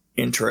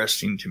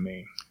interesting to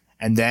me.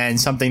 And then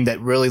something that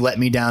really let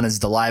me down is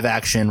the live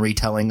action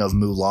retelling of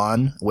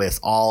Mulan, with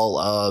all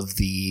of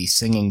the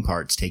singing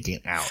parts taken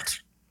out.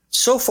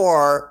 So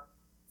far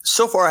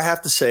I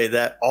have to say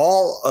that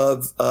all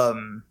of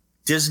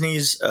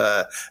Disney's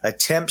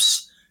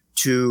attempts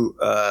to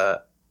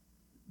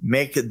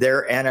make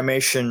their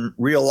animation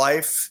real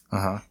life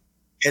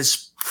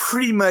has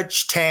pretty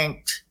much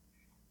tanked,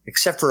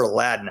 except for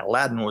Aladdin.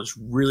 Aladdin was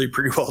really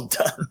pretty well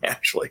done,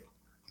 actually.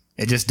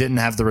 It just didn't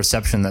have the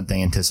reception that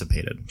they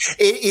anticipated.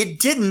 It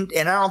didn't,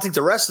 and I don't think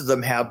the rest of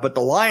them have. But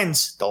the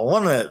Lions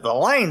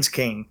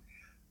King,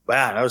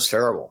 wow, that was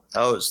terrible.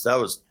 That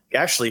was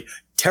actually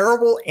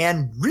terrible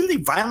and really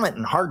violent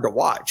and hard to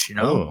watch. You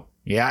know? Oh,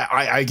 yeah.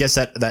 I guess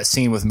that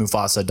scene with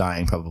Mufasa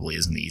dying probably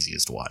isn't the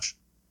easiest to watch.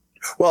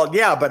 Well,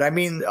 yeah, but I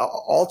mean,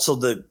 also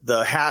the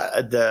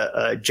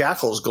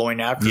jackals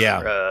going after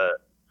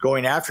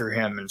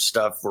him and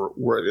stuff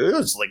were it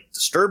was like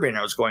disturbing.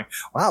 I was going,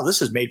 wow,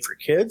 this is made for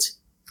kids.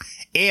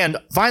 And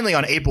finally,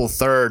 on April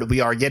 3rd,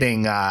 we are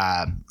getting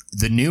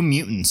The New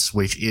Mutants,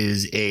 which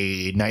is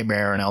a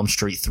Nightmare on Elm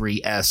Street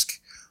 3-esque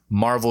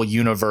Marvel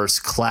Universe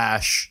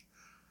clash.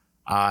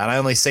 And I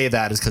only say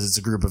that is because it's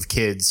a group of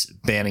kids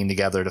banding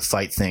together to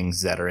fight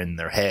things that are in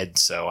their head.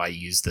 So I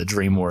use the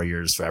Dream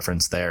Warriors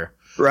reference there.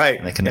 Right.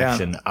 And the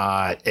connection.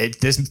 Yeah.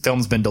 This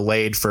film's been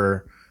delayed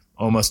for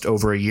almost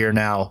over a year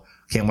now.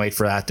 Can't wait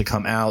for that to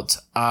come out.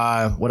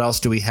 What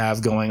else do we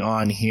have going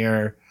on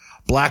here?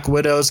 Black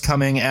Widow's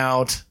coming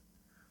out.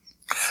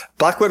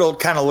 Black Widow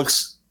kind of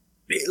looks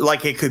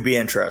like it could be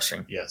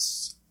interesting.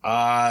 Yes.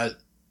 A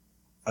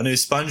new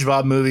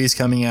SpongeBob movie is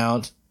coming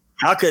out.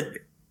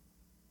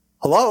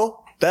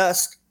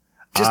 Best.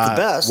 Just the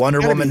best. Wonder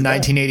Woman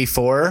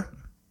 1984.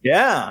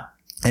 Yeah.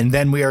 And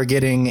then we are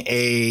getting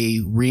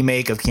a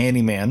remake of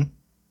Candyman.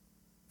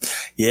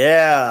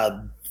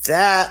 Yeah,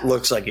 that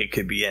looks like it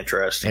could be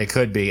interesting. It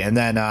could be. And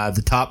then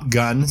the Top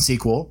Gun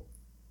sequel.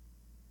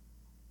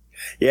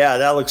 Yeah,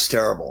 that looks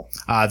terrible.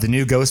 The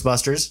new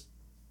Ghostbusters.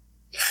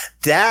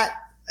 That,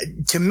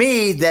 to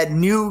me, that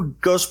new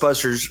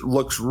Ghostbusters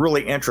looks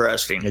really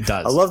interesting. It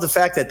does. I love the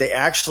fact that they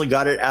actually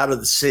got it out of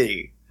the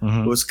city.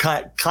 Mm-hmm. It was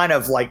kind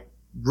of like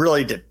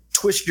really to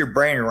twist your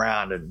brain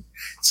around and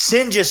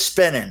send you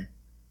spinning.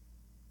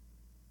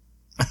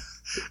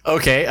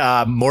 Okay,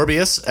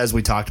 Morbius, as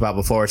we talked about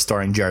before,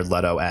 starring Jared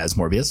Leto as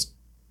Morbius.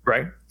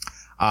 Right.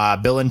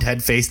 Bill and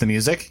Ted Face the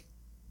Music.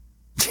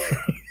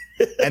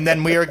 And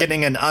then we are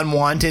getting an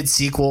unwanted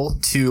sequel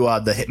to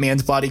The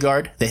Hitman's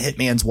Bodyguard, The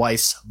Hitman's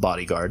Wife's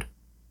Bodyguard.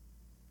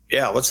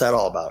 Yeah, what's that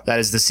all about? That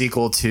is the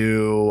sequel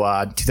to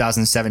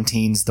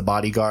 2017's The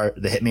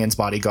Hitman's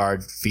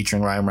Bodyguard,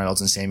 featuring Ryan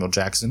Reynolds and Samuel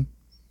Jackson.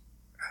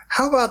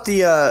 How about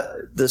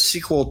the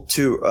sequel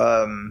to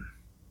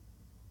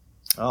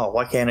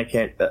why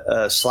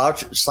can't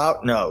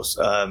Slouch Nose?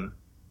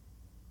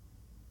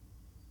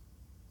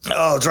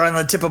 It's right on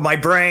the tip of my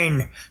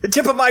brain. The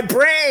tip of my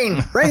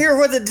brain! Right here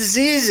where the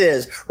disease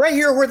is. Right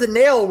here where the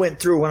nail went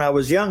through when I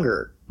was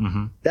younger.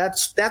 Mm-hmm.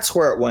 That's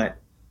where it went.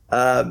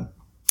 I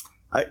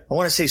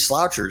want to say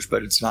Slouchers,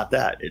 but it's not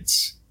that.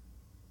 It's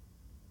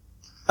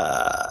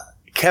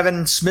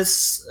Kevin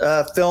Smith's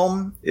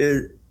film.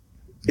 Jay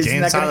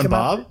and Silent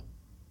Bob?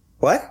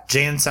 What?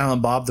 Jay and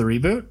Silent Bob, the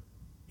reboot?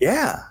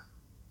 Yeah.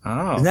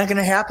 Oh. Isn't that going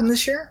to happen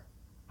this year?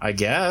 I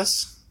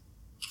guess.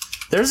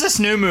 There's this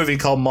new movie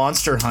called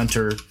Monster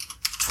Hunter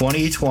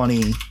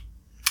 2020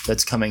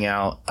 that's coming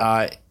out.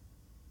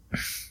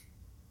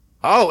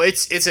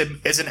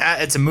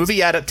 It's a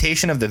movie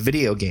adaptation of the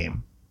video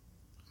game.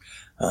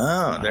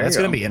 Oh, that's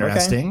going to be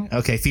interesting.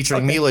 Okay,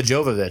 featuring Mila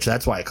Jovovich.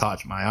 That's why it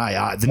caught my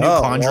eye. The new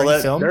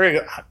Conjuring film. There you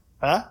go.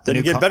 Huh?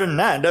 Didn't get better than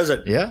that, does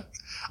it? Yeah.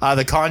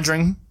 The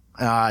Conjuring.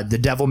 The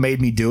Devil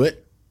Made Me Do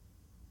It.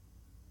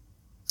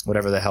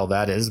 Whatever the hell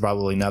that is.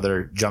 Probably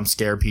another jump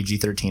scare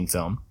PG-13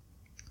 film.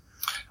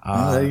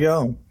 There you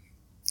go.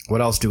 What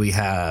else do we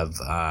have?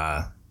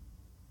 I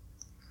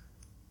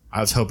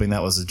was hoping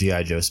that was a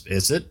G.I. Joe.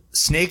 Is it?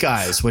 Snake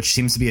Eyes, which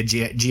seems to be a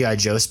G.I.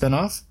 Joe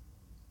spinoff.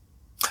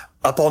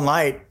 Up All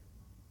Night.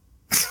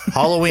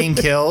 Halloween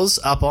Kills,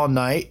 Up All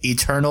Night,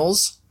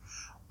 Eternals.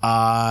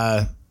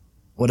 What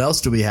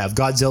else do we have?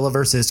 Godzilla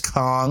versus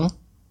Kong.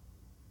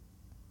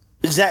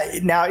 Is that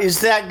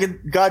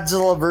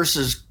Godzilla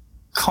versus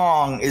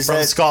Kong? Is from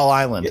that Skull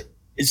Island?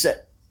 Is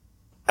that?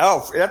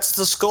 Oh, that's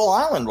the Skull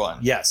Island one.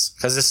 Yes,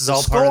 because this is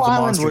all part of the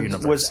Monster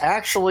Universe. Was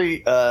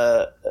actually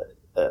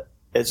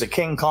as a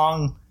King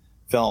Kong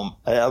film.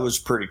 That was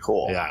pretty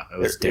cool. Yeah,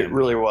 it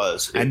really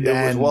was. It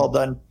was well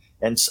done,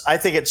 and I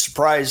think it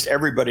surprised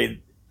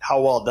everybody how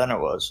well done it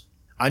was.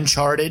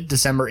 Uncharted,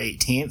 December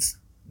 18th,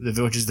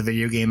 which is the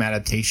video game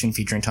adaptation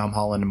featuring Tom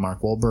Holland and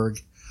Mark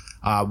Wahlberg.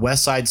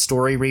 West Side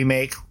Story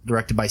remake,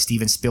 directed by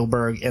Steven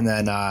Spielberg, and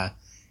then a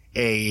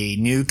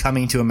new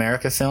Coming to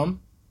America film.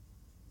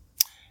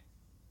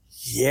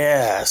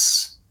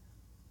 Yes.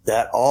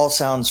 That all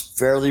sounds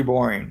fairly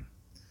boring.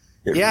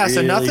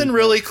 So nothing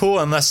really cool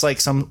unless like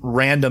some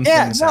random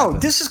things happen.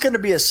 This is going to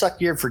be a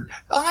suck year for...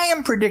 I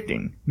am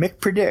predicting, Mick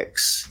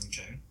predicts,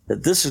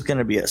 that this is going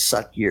to be a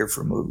suck year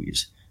for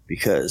movies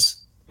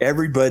because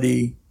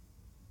everybody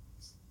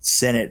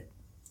spent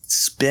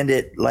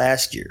it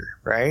last year,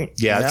 right?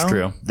 Yeah, that's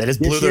true. They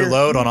just blew their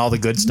load on all the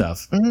good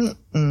stuff.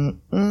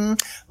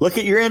 Look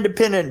at your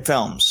independent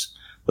films.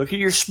 Look at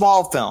your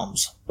small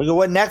films. Look at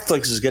what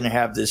Netflix is going to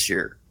have this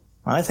year.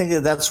 I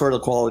think that's where the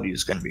quality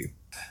is going to be.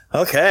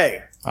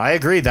 Okay. I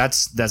agree.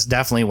 That's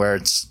definitely where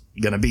it's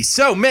going to be.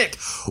 So, Mick,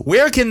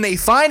 where can they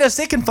find us?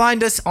 They can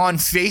find us on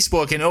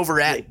Facebook and over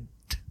at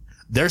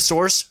their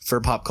source for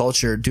pop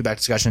culture,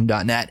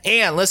 twobackdiscussion.net,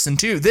 and listen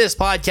to this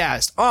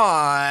podcast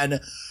on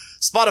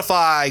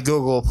Spotify,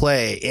 Google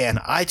Play, and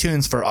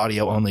iTunes for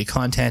audio-only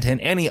content,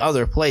 and any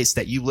other place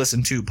that you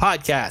listen to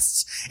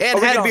podcasts. And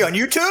Are we going to be on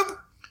YouTube?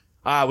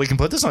 We can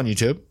put this on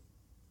YouTube.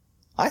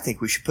 I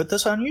think we should put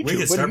this on YouTube. We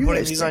can start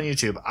putting these on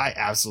YouTube. I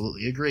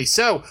absolutely agree.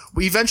 So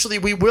we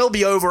will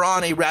be over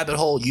on a Rabbit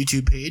Hole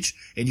YouTube page,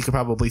 and you can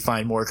probably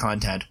find more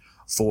content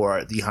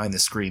for Behind the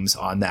Screams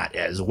on that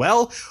as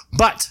well.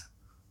 But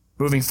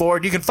moving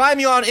forward, you can find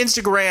me on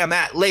Instagram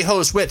at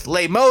LayHost with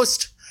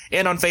LayMost,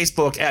 and on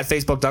Facebook at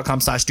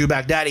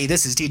facebook.com/DoBackDaddy.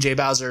 This is TJ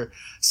Bowser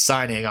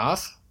signing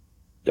off.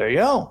 There you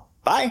go.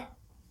 Bye.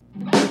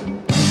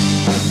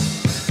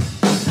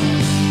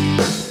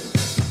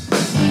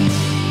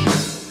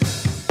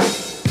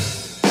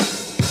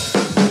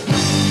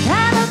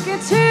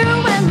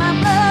 When my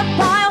blood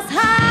boils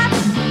hot,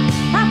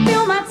 I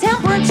feel my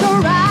temperature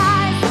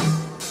rise.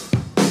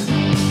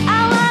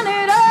 I run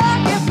it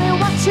up, give me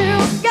what you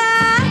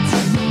got.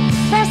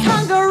 There's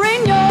hunger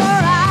in your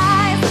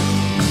eyes.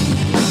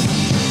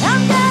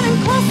 I'm getting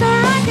closer,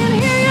 I can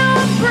hear you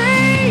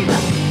breathe.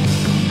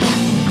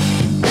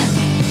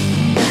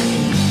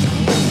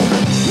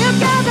 You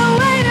got the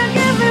way to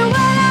give me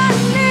what I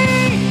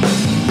need.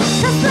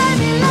 Just let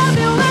me love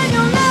you when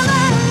you'll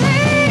never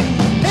leave.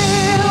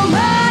 Feel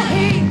my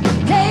heat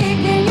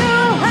taking you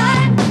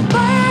high.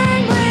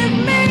 Burn with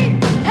me,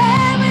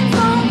 heaven's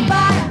on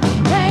fire.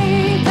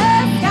 Paint the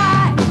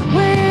sky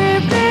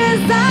with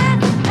design.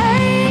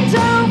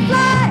 Angel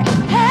fly,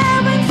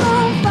 heaven's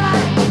on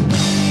fire.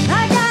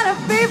 I got a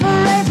fever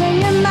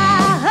raging in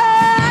my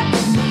heart.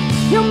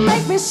 You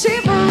make me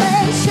shiver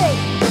and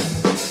shake.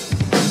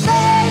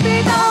 Baby,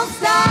 don't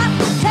stop,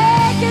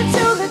 take it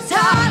to the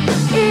top.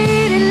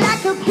 Eat it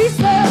like a piece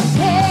of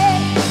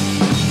cake.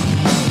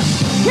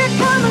 You're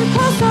coming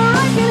closer,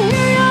 I can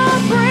hear you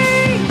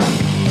breathe.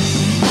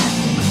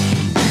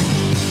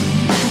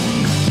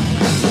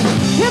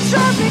 You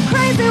drive me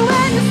crazy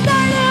when you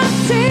start to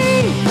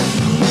tease.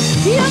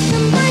 You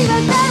can bring the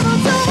devil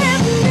to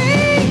his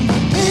knees.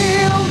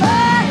 Feel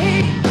my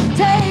heat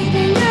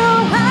taking you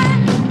high.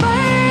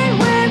 Burn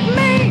with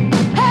me,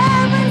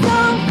 heaven's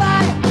on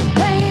fire.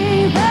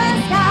 Paint the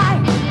sky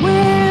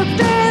with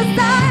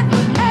design.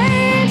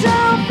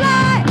 Angel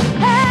fly,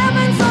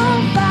 heaven's on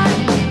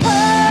fire.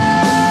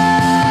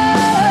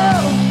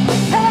 Oh,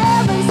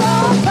 heaven's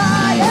on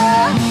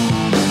fire.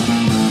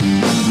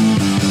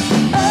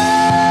 Oh,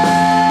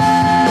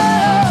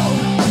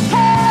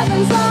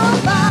 heaven's on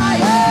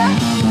fire.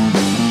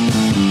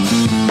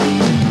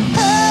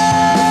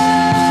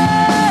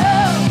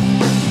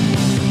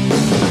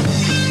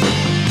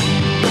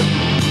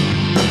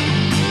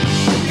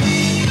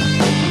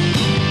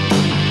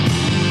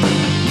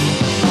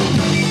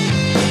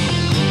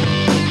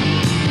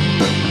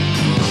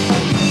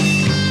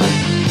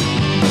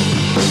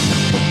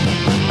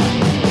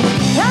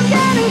 I'm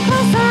getting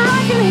closer, I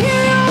can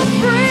hear you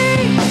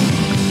breathe.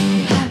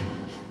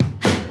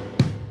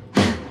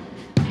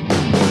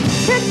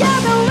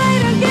 Together